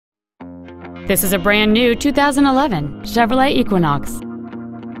This is a brand new 2011 Chevrolet Equinox.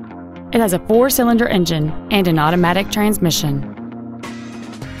 It has a 4-cylinder engine and an automatic transmission.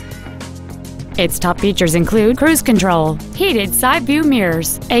 Its top features include cruise control, heated side view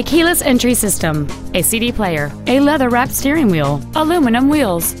mirrors, a keyless entry system, a CD player, a leather-wrapped steering wheel, aluminum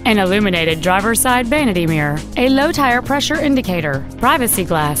wheels, an illuminated driver's side vanity mirror, a low tire pressure indicator, privacy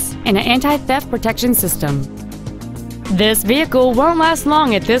glass, and an anti-theft protection system. This vehicle won't last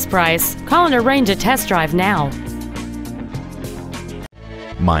long at this price. Call and arrange a test drive now.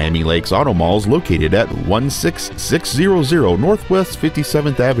 Miami Lakes Automall is located at 16600 Northwest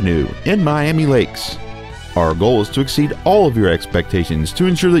 57th Avenue in Miami Lakes. Our goal is to exceed all of your expectations to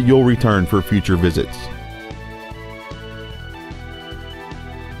ensure that you'll return for future visits.